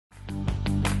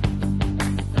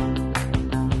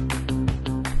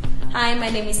Hi, my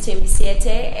name is Thembi Seete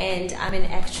and I'm an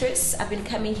actress. I've been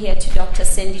coming here to Dr.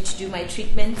 Sandi to do my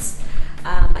treatments,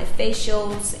 my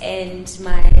facials and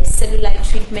my cellulite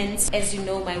treatments. As you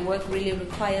know, my work really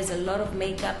requires a lot of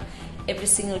makeup every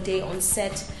single day on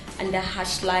set under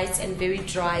harsh lights and very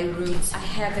dry rooms. I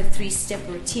have a 3-step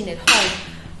routine at home,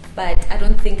 but I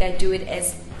don't think I do it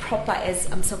as proper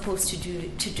as I'm supposed to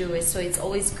do it. So it's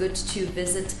always good to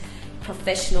visit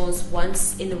professionals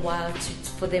once in a while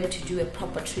for them to do a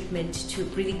proper treatment to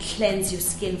really cleanse your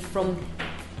skin from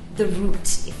the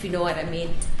root, if you know what I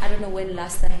mean. I don't know when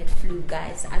last I had flu,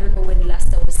 guys. I don't know when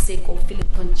last I was sick or feeling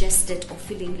congested or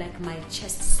feeling like my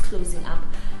chest is closing up.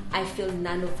 I feel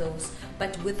none of those.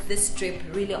 But with this drip,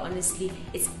 really honestly,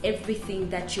 it's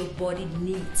everything that your body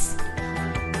needs.